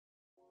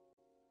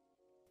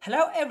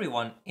Hello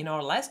everyone! In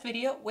our last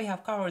video we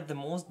have covered the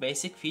most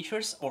basic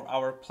features of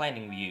our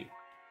planning view.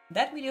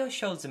 That video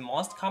shows the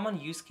most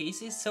common use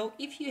cases, so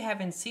if you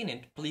haven't seen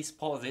it, please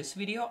pause this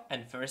video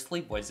and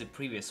firstly watch the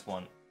previous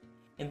one.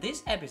 In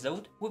this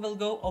episode, we will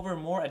go over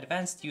more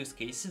advanced use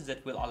cases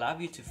that will allow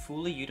you to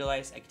fully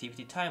utilize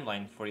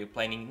ActivityTimeline for your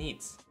planning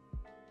needs.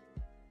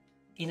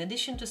 In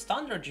addition to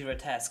standard Jira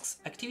tasks,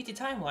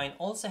 ActivityTimeline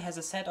also has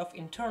a set of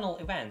internal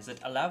events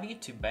that allow you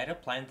to better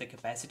plan the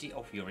capacity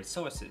of your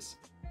resources.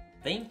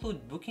 They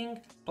include booking,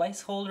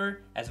 placeholder,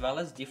 as well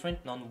as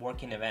different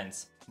non-working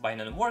events. By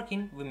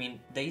non-working, we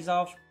mean days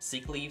off,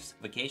 sick leaves,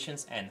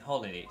 vacations, and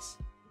holidays.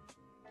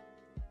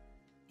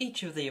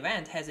 Each of the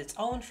event has its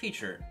own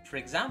feature. For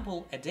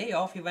example, a day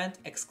off event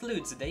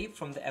excludes a day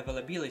from the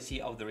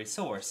availability of the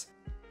resource,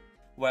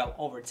 while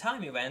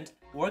overtime event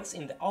works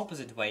in the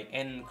opposite way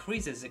and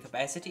increases the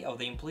capacity of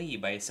the employee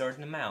by a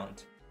certain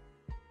amount.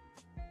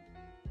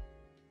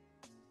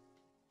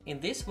 In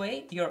this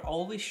way, you are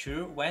always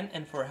sure when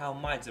and for how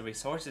much the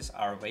resources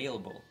are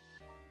available.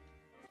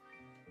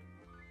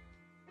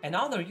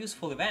 Another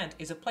useful event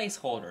is a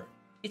placeholder.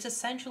 It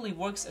essentially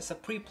works as a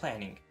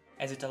pre-planning,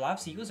 as it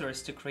allows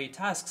users to create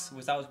tasks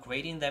without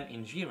creating them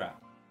in Jira.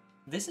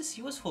 This is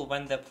useful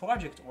when the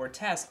project or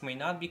task may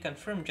not be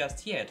confirmed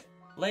just yet.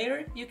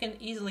 Later, you can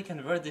easily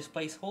convert these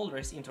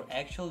placeholders into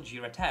actual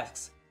Jira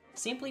tasks,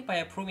 simply by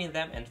approving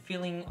them and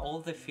filling all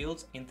the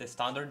fields in the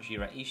standard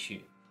Jira issue.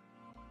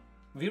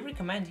 We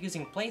recommend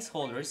using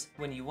placeholders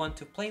when you want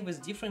to play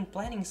with different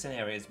planning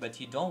scenarios but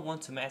you don't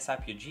want to mess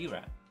up your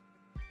Jira.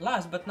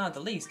 Last but not the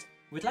least,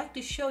 we'd like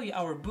to show you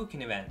our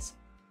booking events.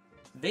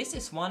 This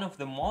is one of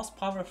the most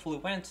powerful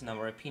events in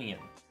our opinion.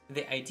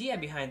 The idea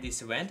behind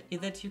this event is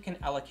that you can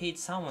allocate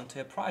someone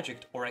to a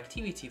project or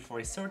activity for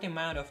a certain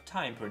amount of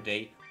time per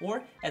day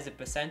or as a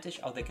percentage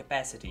of the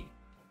capacity.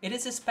 It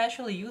is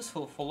especially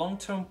useful for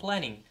long-term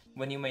planning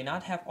when you may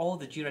not have all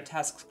the Jira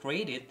tasks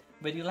created,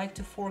 but you like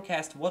to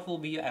forecast what will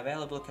be your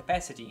available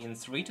capacity in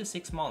 3 to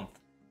 6 months.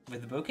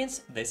 With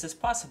bookings, this is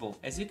possible,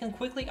 as you can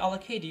quickly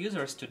allocate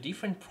users to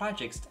different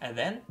projects and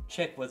then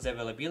check what's the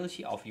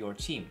availability of your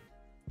team.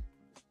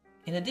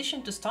 In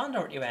addition to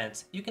standard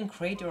events, you can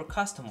create your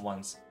custom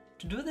ones.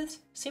 To do this,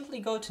 simply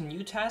go to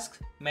New Tasks,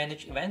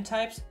 Manage Event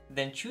Types,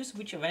 then choose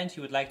which event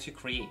you would like to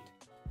create.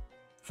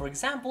 For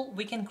example,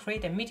 we can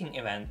create a meeting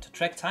event to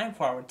track time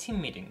for our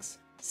team meetings.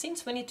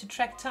 Since we need to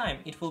track time,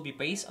 it will be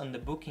based on the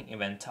booking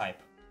event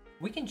type.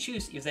 We can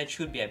choose if that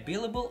should be a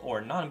billable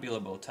or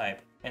non-billable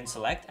type and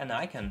select an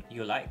icon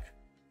you like.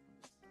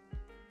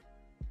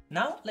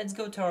 Now let's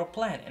go to our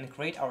plan and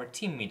create our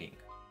team meeting.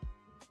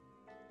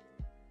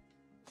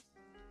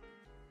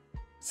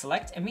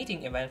 Select a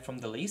meeting event from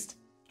the list,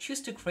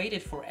 choose to create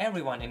it for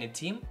everyone in a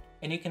team,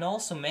 and you can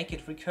also make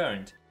it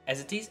recurrent, as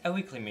it is a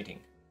weekly meeting.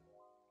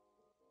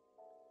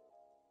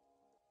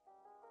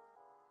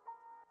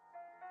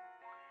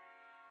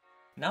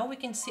 Now we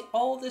can see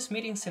all these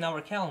meetings in our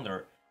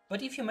calendar,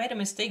 but if you made a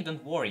mistake,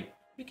 don't worry.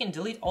 You can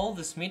delete all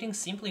these meetings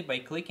simply by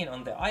clicking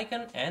on the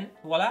icon and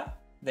voila,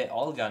 they're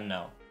all gone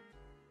now.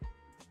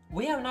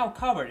 We have now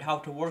covered how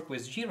to work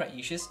with Jira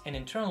issues and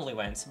internal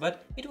events,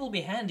 but it will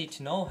be handy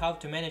to know how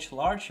to manage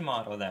large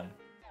amount of them.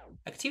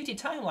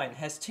 ActivityTimeline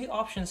has two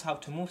options how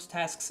to move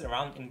tasks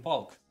around in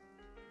bulk.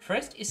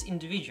 First is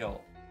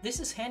individual.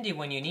 This is handy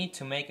when you need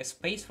to make a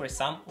space for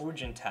some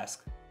urgent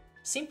task.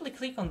 Simply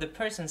click on the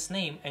person's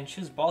name and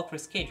choose bulk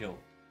reschedule.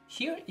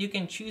 Here you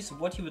can choose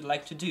what you would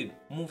like to do,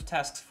 move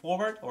tasks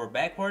forward or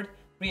backward,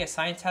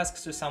 reassign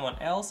tasks to someone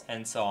else,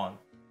 and so on.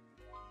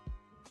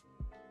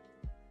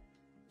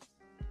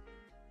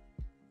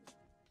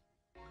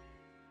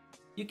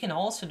 You can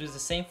also do the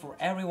same for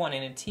everyone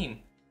in a team.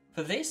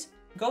 For this,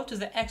 go to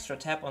the Extra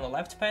tab on the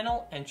left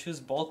panel and choose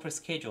bulk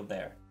reschedule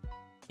there.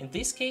 In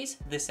this case,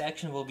 this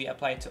action will be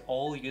applied to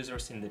all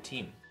users in the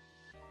team.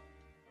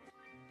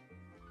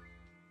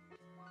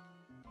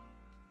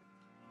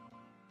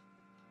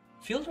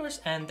 Filters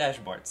and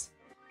dashboards.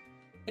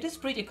 It is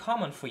pretty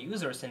common for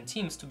users and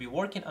teams to be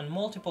working on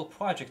multiple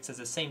projects at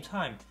the same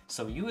time,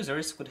 so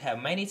users could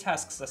have many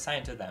tasks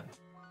assigned to them.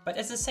 But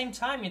at the same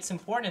time, it's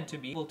important to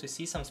be able to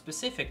see some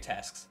specific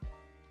tasks.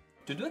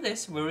 To do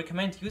this, we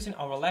recommend using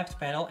our left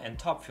panel and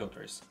top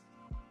filters.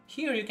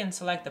 Here you can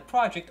select the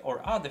project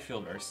or other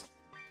filters.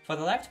 For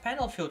the left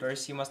panel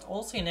filters, you must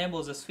also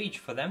enable the switch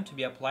for them to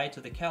be applied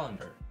to the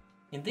calendar.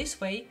 In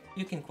this way,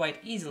 you can quite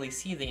easily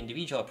see the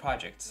individual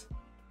projects.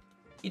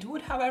 It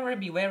would, however,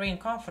 be very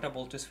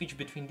uncomfortable to switch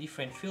between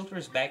different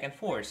filters back and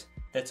forth.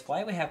 That's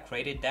why we have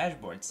created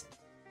dashboards.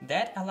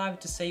 That allow you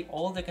to save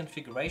all the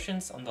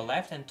configurations on the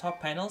left and top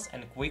panels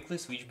and quickly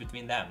switch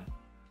between them.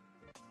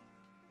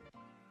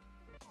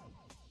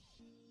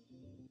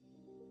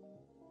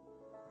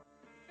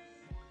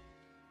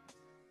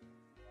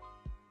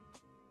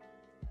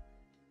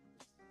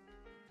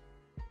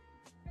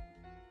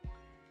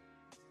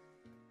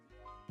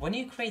 When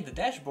you create the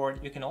dashboard,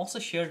 you can also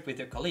share it with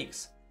your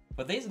colleagues.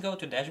 For this, go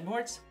to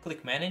Dashboards,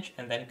 click Manage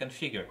and then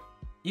Configure.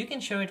 You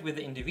can share it with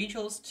the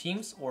individuals,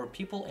 teams, or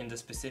people in the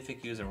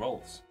specific user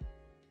roles.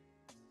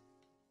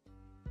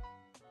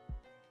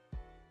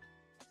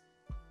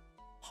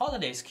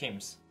 Holiday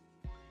schemes.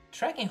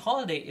 Tracking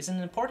holiday is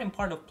an important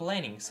part of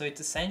planning, so it's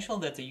essential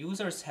that the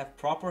users have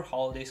proper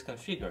holidays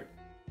configured.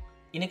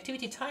 In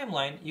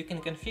ActivityTimeline, you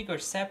can configure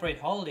separate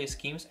holiday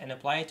schemes and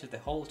apply it to the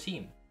whole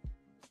team.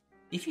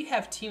 If you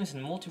have teams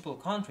in multiple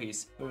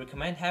countries, we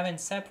recommend having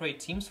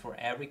separate teams for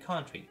every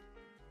country.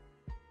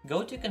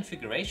 Go to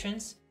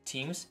Configurations,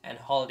 Teams, and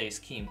Holiday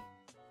Scheme.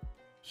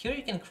 Here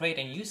you can create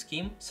a new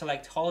scheme,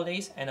 select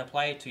holidays, and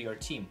apply it to your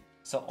team,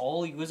 so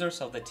all users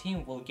of the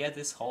team will get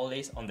these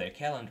holidays on their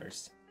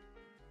calendars.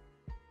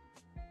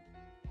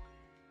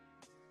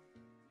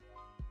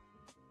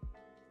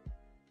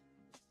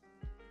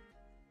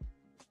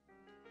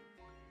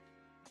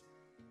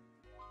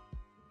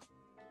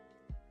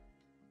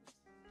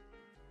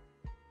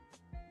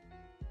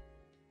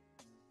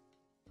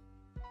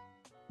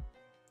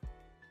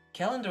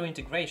 Calendar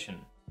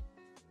integration.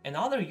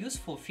 Another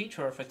useful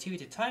feature of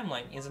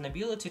ActivityTimeline is an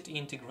ability to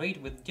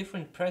integrate with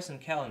different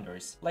present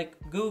calendars, like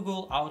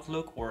Google,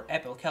 Outlook, or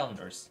Apple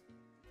calendars.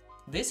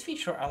 This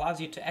feature allows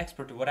you to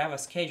export whatever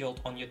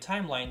scheduled on your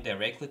timeline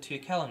directly to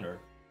your calendar.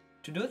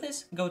 To do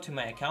this, go to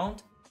My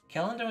Account,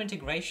 Calendar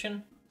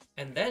Integration,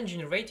 and then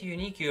generate a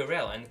unique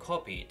URL and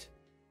copy it.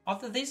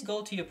 After this,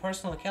 go to your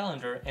personal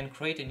calendar and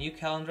create a new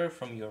calendar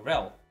from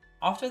URL.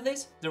 After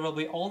this, there will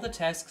be all the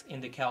tasks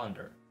in the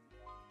calendar.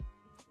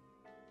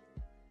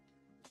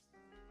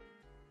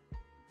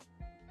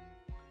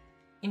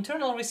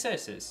 Internal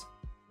resources.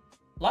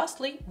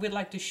 Lastly, we'd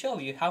like to show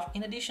you how,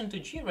 in addition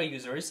to Jira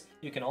users,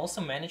 you can also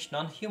manage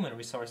non-human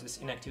resources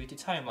in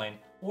ActivityTimeline,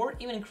 or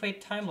even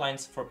create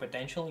timelines for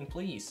potential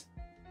employees.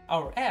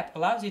 Our app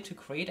allows you to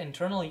create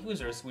internal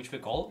users, which we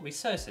call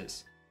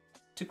resources.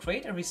 To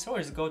create a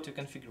resource, go to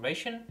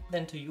Configuration,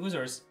 then to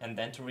Users, and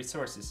then to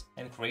Resources,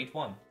 and create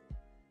one.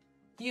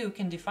 You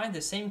can define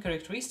the same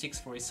characteristics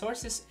for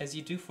resources as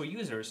you do for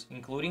users,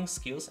 including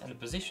skills and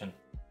position.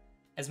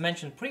 As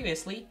mentioned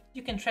previously,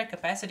 you can track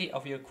capacity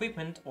of your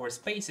equipment or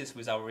spaces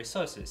with our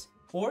resources,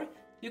 or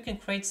you can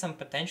create some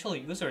potential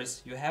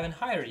users you haven't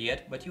hired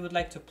yet but you would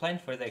like to plan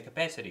for their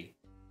capacity.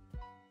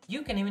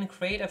 You can even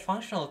create a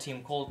functional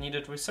team called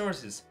Needed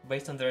Resources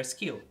based on their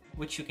skill,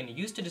 which you can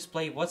use to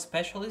display what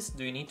specialists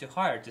do you need to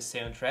hire to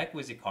stay on track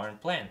with your current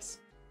plans.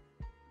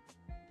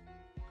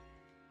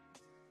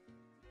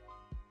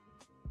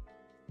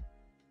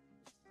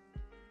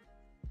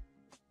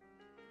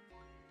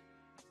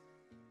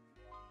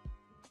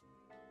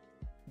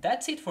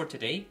 That's it for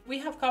today. We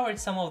have covered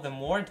some of the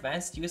more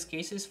advanced use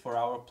cases for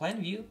our plan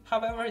view,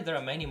 however, there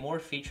are many more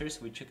features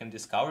which you can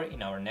discover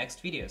in our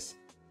next videos.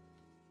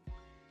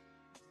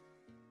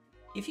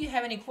 If you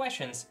have any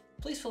questions,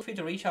 please feel free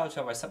to reach out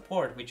to our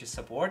support, which is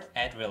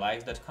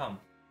support@relive.com.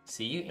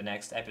 See you in the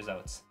next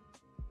episodes.